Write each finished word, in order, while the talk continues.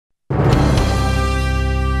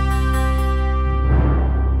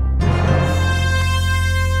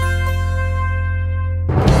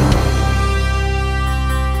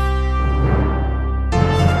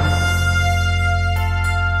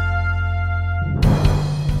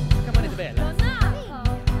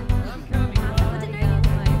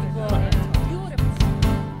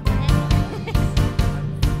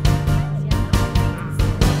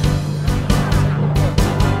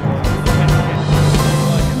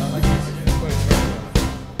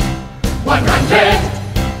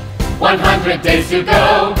100 days to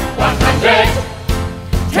go.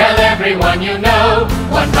 100. Tell everyone you know.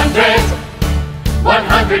 100.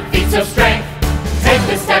 100 feats of strength. Take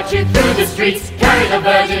the statue through the streets. Carry the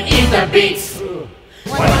virgin, eat the beats.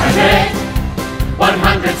 100.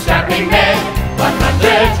 100 strapping men.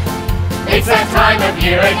 100. It's that time of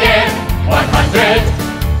year again. 100.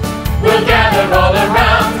 We'll gather all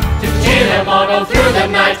around to cheer them on all through the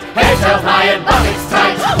night. Heads held high and buckets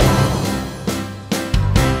tight.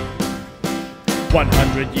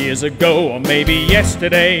 100 years ago, or maybe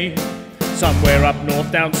yesterday, somewhere up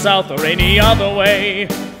north, down south, or any other way,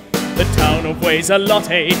 the town of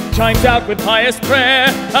Westaby chimes out with pious prayer.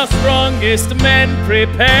 Our strongest men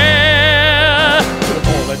prepare to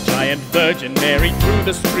haul a giant Virgin Mary through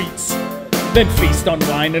the streets, then feast on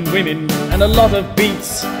wine and women and a lot of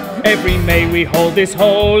beats. Every May we hold this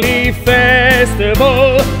holy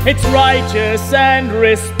festival. It's righteous and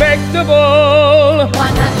respectable.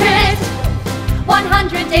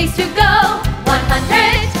 100 days to go.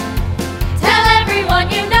 100. Tell everyone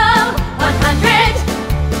you know.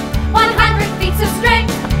 100. 100 feats of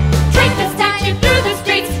strength. Take the statue through the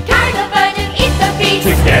streets. Carry the virgin, eat the beats.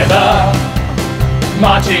 Together,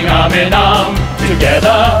 marching arm in arm.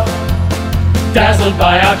 Together, dazzled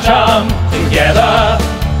by our charm. Together,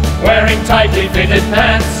 wearing tightly fitted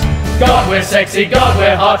pants. God, we're sexy, God,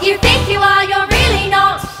 we're hot. You think you are, you're really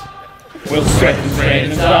not. We'll sweat and strain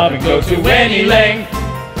and starve and go to any length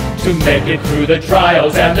to make it through the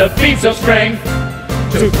trials and the feats of strength,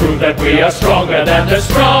 to prove that we are stronger than the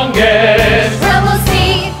strongest. So we'll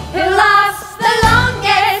see who lasts the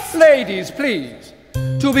longest. Ladies, please.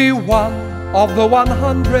 To be one of the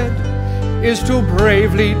 100 is to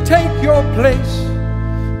bravely take your place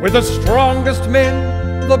with the strongest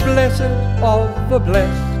men, the blessed of the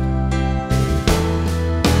blessed.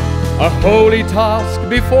 A holy task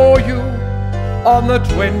before you on the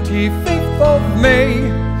 25th of May,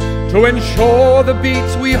 to ensure the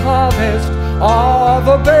beats we harvest are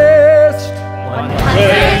the best.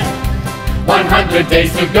 100. 100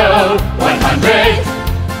 days to go. 100.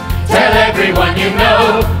 Tell everyone you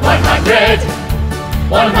know. 100.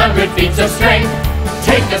 100 feats of strength.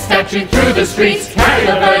 Take the statue through the streets. Carry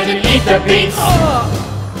the virgin, eat the beats.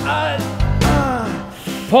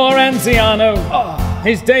 Poor Anziano,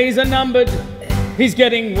 his days are numbered. He's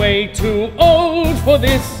getting way too old for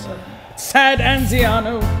this. Sad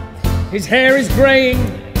Anziano, his hair is graying,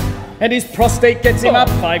 and his prostate gets him up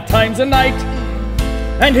 5 times a night.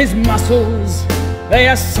 And his muscles, they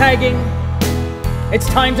are sagging. It's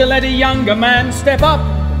time to let a younger man step up,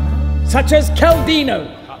 such as Caldino.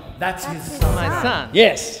 That's his son. My son.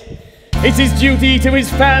 Yes, it's his duty to his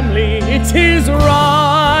family, it's his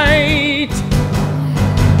right.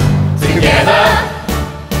 Together,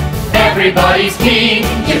 everybody's keen,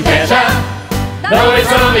 you betcha. Though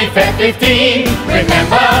it's only Feb 15,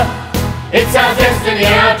 remember, it's our destiny,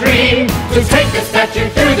 our dream, to take the statue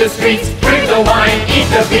through the streets, drink the wine, eat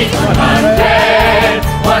the beats. 100,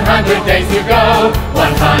 100 days to go.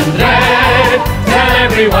 100, tell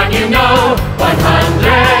everyone you know.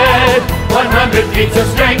 100, 100 feats of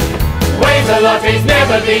strength. Waves a lot, he's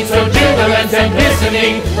never been so jubilant and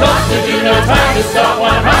listening. Lots to do, no time to stop.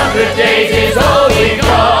 100 days is all we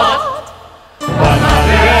got.